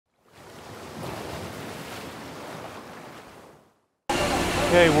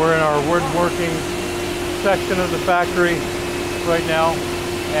Okay, we're in our woodworking section of the factory right now,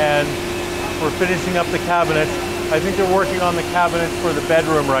 and we're finishing up the cabinets. I think they're working on the cabinets for the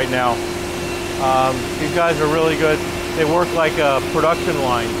bedroom right now. These guys are really good. They work like a production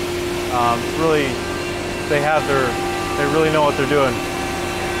line. Really, they really know what they're doing.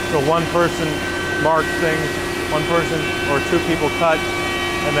 So one person marks things, one person or two people cut,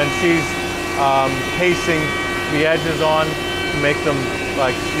 and then she's pasting the edges on to make them,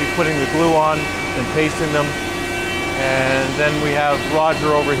 like she's putting the glue on and pasting them. And then we have Roger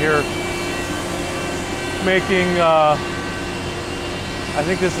over here making, I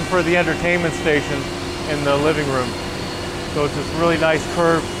think this is for the entertainment station in the living room. So it's this really nice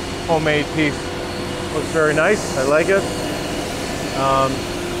curved homemade piece. Looks very nice, I like it. I'll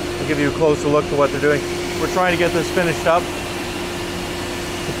give you a closer look to what they're doing. We're trying to get this finished up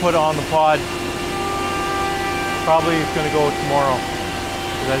to put on the pod. Probably it's going to go tomorrow,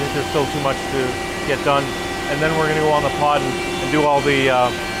 because I think there's still too much to get done. And then we're going to go on the pod and do all the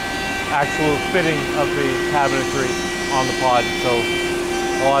actual fitting of the cabinetry on the pod. So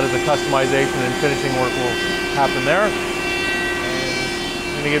a lot of the customization and finishing work will happen there. And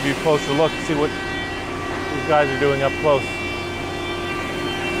I'm going to give you a closer look to see what these guys are doing up close.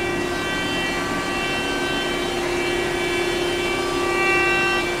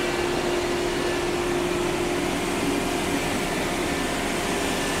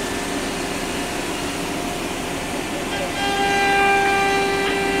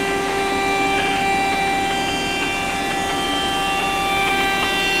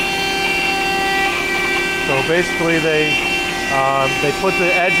 So basically they put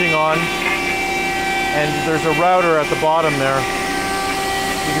the edging on, and there's a router at the bottom there.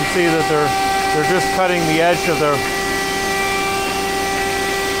 You can see that they're just cutting the edge of the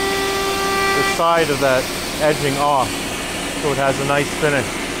side of that edging off, so it has a nice finish.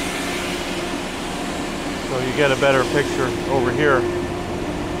 So you get a better picture over here.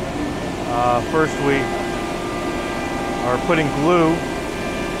 First we are putting glue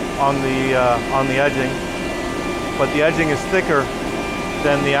on the edging. But the edging is thicker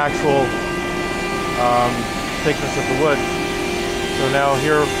than the actual thickness of the wood. So now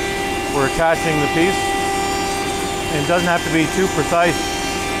here we're attaching the piece, and it doesn't have to be too precise,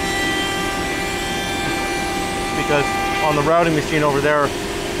 because on the routing machine over there,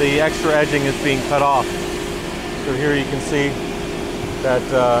 the extra edging is being cut off. So here you can see that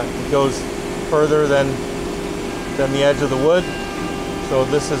it goes further than the edge of the wood. So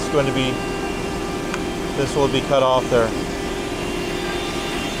this will be cut off there.